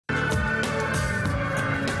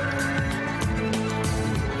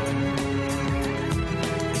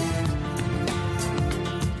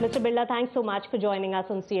Mr. Birla, thanks so much for joining us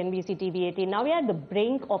on CNBC TV 18. Now we are at the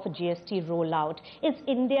brink of a GST rollout. Is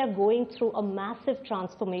India going through a massive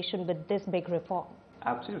transformation with this big reform?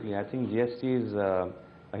 Absolutely. I think GST is a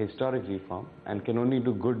historic reform and can only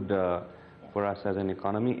do good for us as an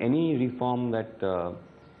economy. Any reform that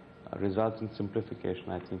results in simplification,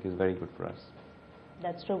 I think, is very good for us.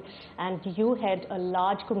 That's true. And you head a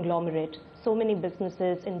large conglomerate, so many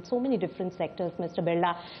businesses in so many different sectors, Mr.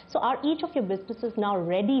 Birla. So are each of your businesses now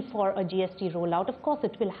ready for a GST rollout? Of course,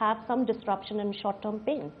 it will have some disruption and short-term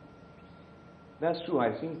pain. That's true.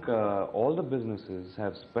 I think all the businesses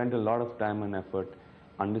have spent a lot of time and effort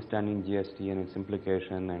understanding GST and its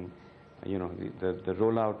implication and, you know, the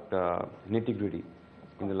rollout nitty-gritty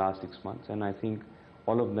in the last 6 months. And I think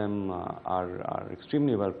all of them are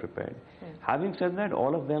extremely well prepared. Having said that,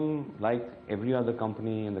 all of them, like every other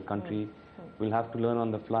company in the country, will have to learn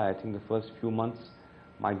on the fly. I think the first few months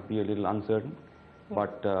might be a little uncertain,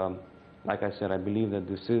 but like I said, I believe that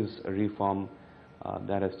this is a reform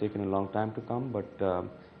that has taken a long time to come, but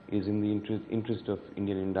is in the interest of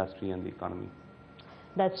Indian industry and the economy.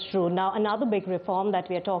 That's true. Now, another big reform that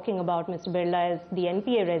we are talking about, Mr. Birla, is the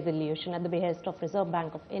NPA resolution at the behest of Reserve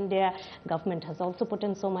Bank of India. Government has also put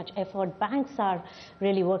in so much effort. Banks are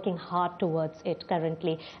really working hard towards it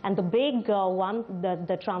currently. And the big one,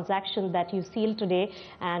 the transaction that you sealed today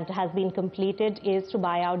and has been completed is to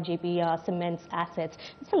buy out JP Cement's assets.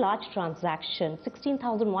 It's a large transaction.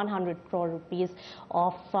 16,100 crore rupees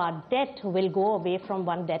of debt will go away from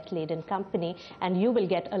one debt-laden company, and you will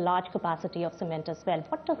get a large capacity of cement as well.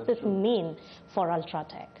 What does this mean for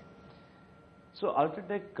UltraTech? So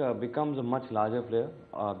UltraTech becomes a much larger player.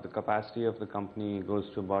 The capacity of the company goes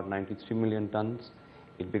to about 93 million tons.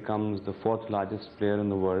 It becomes the 4th largest player in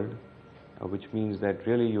the world, which means that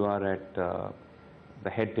really you are at the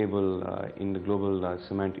head table in the global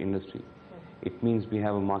cement industry. It means we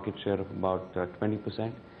have a market share of about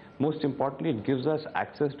 20%. Most importantly, it gives us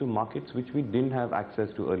access to markets which we didn't have access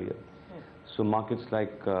to earlier. So markets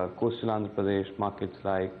like coastal Andhra Pradesh, markets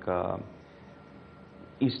like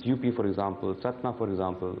East UP, for example, Satna, for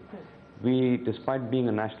example, we, despite being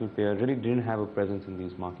a national player, really didn't have a presence in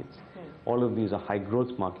these markets. All of these are high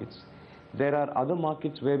growth markets. There are other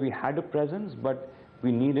markets where we had a presence, but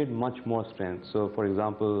we needed much more strength. So, for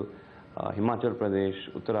example, Himachal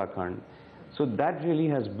Pradesh, Uttarakhand. So that really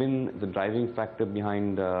has been the driving factor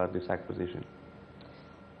behind this acquisition.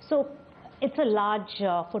 So it's a large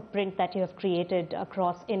footprint that you have created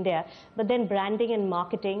across India, but then branding and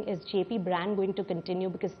marketing, is JP brand going to continue?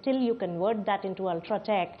 Because still you convert that into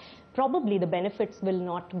UltraTech, probably the benefits will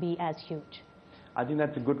not be as huge. I think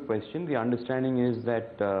that's a good question. The understanding is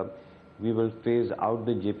that we will phase out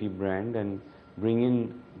the JP brand and bring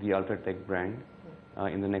in the UltraTech brand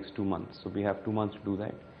in the next 2 months. So we have 2 months to do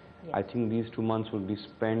that. Yes. I think these 2 months will be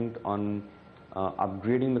spent on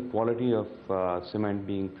upgrading the quality of cement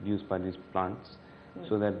being produced by these plants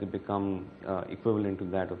so that they become equivalent to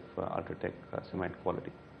that of UltraTech cement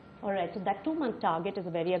quality. All right, so that 2-month target is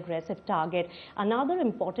a very aggressive target. Another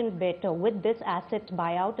important bit with this asset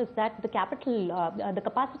buyout is that the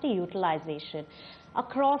capacity utilization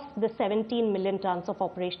across the 17 million tons of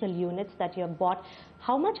operational units that you have bought,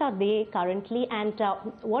 how much are they currently, and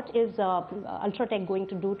what is UltraTech going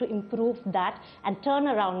to do to improve that and turn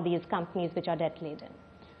around these companies which are debt-laden?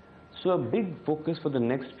 So a big focus for the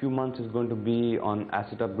next few months is going to be on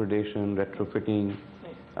asset upgradation, retrofitting.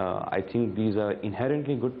 I think these are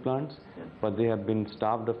inherently good plants, but they have been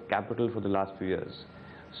starved of capital for the last few years.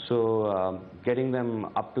 So getting them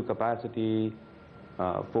up to capacity,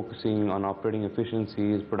 focusing on operating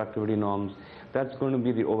efficiencies, productivity norms, that's going to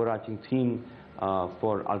be the overarching theme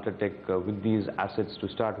for UltraTech with these assets to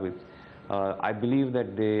start with. I believe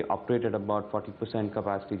that they operate at about 40%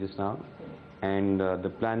 capacity just now, and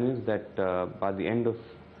the plan is that by the end of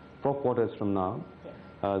 4 quarters from now,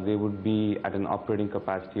 they would be at an operating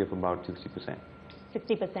capacity of about 60%.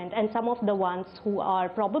 60%, and some of the ones who are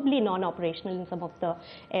probably non-operational in some of the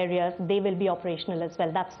areas, they will be operational as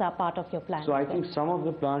well. That's part of your plan. So I think some of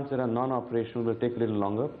the plants that are non-operational will take a little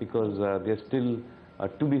longer because they're still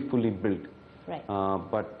to be fully built. Right.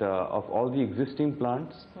 But of all the existing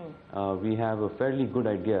plants, we have a fairly good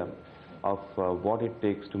idea of what it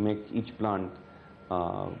takes to make each plant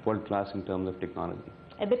world-class in terms of technology.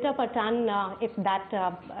 EBITDA per ton, if that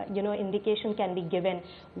indication can be given,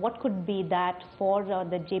 what could be that for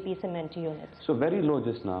the JP Cement units? So very low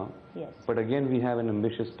just now. Yes. But again, we have an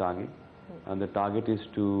ambitious target. The target is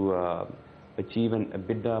to achieve an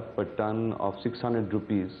EBITDA per ton of 600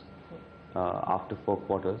 rupees after 4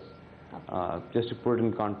 quarters. Just to put it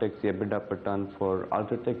in context, the EBITDA per ton for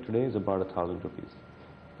UltraTech today is about 1,000 rupees.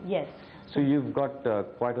 Yes. So you've got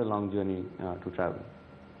quite a long journey to travel.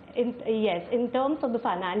 Yes, in terms of the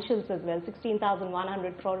financials as well,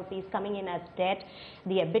 16,100 crore rupees coming in as debt.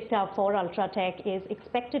 The EBITDA for Ultratech is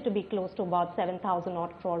expected to be close to about 7,000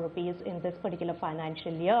 odd crore rupees in this particular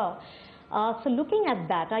financial year. So looking at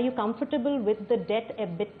that, are you comfortable with the debt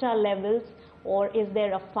EBITDA levels, or is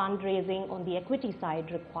there a fundraising on the equity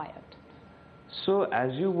side required? So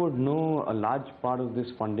as you would know, a large part of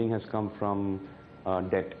this funding has come from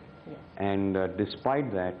debt. Yes. And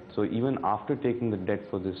despite that, so even after taking the debt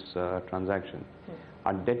for this transaction,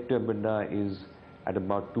 our debt to EBITDA is at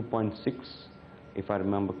about 2.6, if I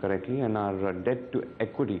remember correctly, and our debt to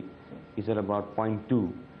equity is at about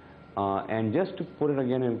 0.2. And just to put it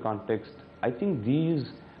again in context, I think these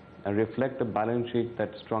reflect a balance sheet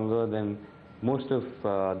that's stronger than most of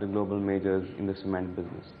the global majors in the cement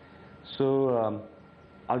business. So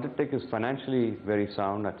Ultratech is financially very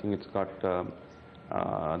sound. I think it's got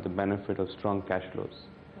the benefit of strong cash flows,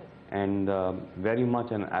 and very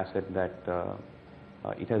much an asset that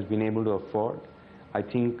it has been able to afford. I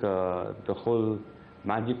think the whole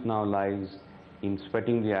magic now lies in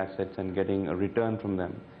sweating the assets and getting a return from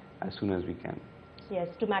them as soon as we can. Yes,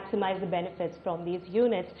 to maximize the benefits from these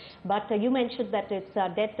units. But you mentioned that its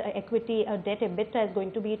debt equity, debt EBITDA is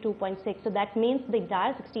going to be 2.6. So that means the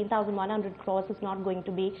entire 16,100 crores is not going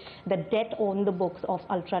to be the debt on the books of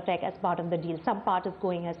Ultratech as part of the deal. Some part is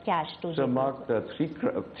going as cash to. So about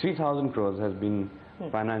 3,000 crores has been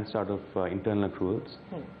financed out of internal accruals,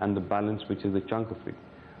 and the balance, which is the chunk of it,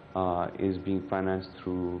 is being financed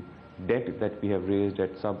through debt that we have raised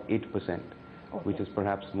at sub 8%. Okay. Which is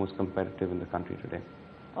perhaps most competitive in the country today.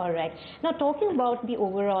 All right. Now, talking about the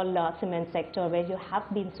overall cement sector, where you have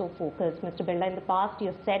been so focused, Mr. Birla, in the past you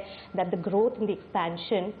have said that the growth and the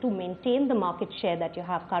expansion to maintain the market share that you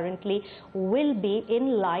have currently will be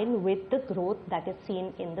in line with the growth that is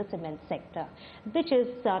seen in the cement sector, which is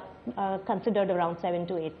considered around 7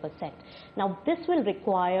 to 8%. Now, this will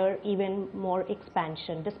require even more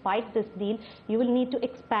expansion. Despite this deal, you will need to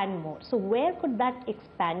expand more. So where could that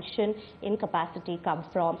expansion in capacity come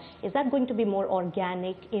from? Is that going to be more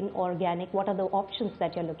organic, inorganic? What are the options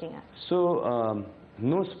that you're looking at? So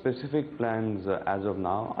no specific plans as of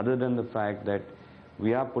now, other than the fact that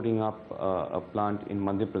we are putting up a plant in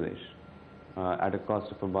Madhya Pradesh at a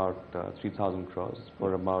cost of about 3,000 crores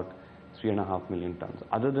for about 3.5 million tons.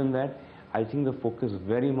 Other than that, I think the focus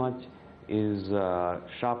very much is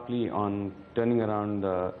sharply on turning around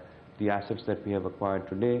the assets that we have acquired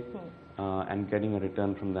today and getting a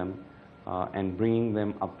return from them and bringing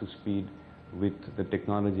them up to speed with the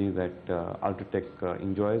technology that Ultratech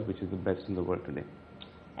enjoys, which is the best in the world today.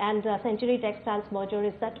 And Century Textiles merger,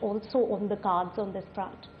 is that also on the cards on this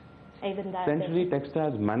front? Even that Century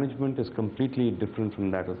Textiles management is completely different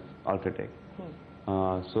from that of Ultratech.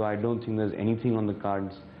 So I don't think there's anything on the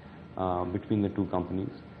cards between the two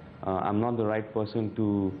companies. I'm not the right person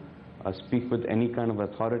to speak with any kind of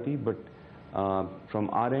authority, but from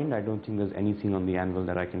our end, I don't think there's anything on the anvil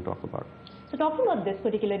that I can talk about. So talking about this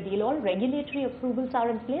particular deal, all regulatory approvals are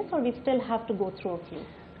in place, or we still have to go through a few?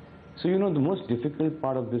 So, you know, the most difficult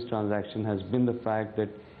part of this transaction has been the fact that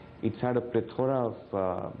it's had a plethora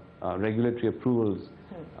of regulatory approvals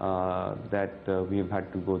that we have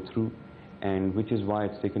had to go through, and which is why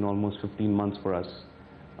it's taken almost 15 months for us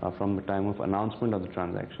from the time of announcement of the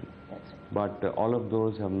transaction. That's right. But all of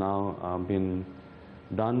those have now been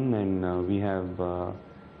done, and we have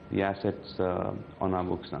the assets on our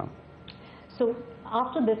books now. So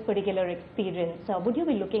after this particular experience, would you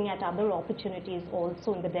be looking at other opportunities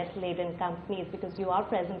also in the debt-laden companies, because you are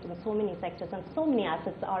present in so many sectors and so many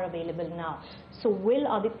assets are available now? So will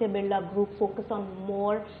Aditya Birla Group focus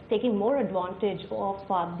on taking more advantage of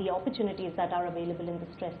the opportunities that are available in the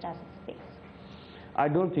stressed asset space? I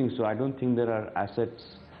don't think so. I don't think there are assets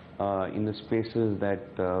in the spaces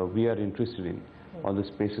that we are interested in or the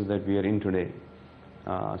spaces that we are in today.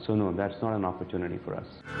 So no, that's not an opportunity for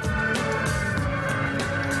us.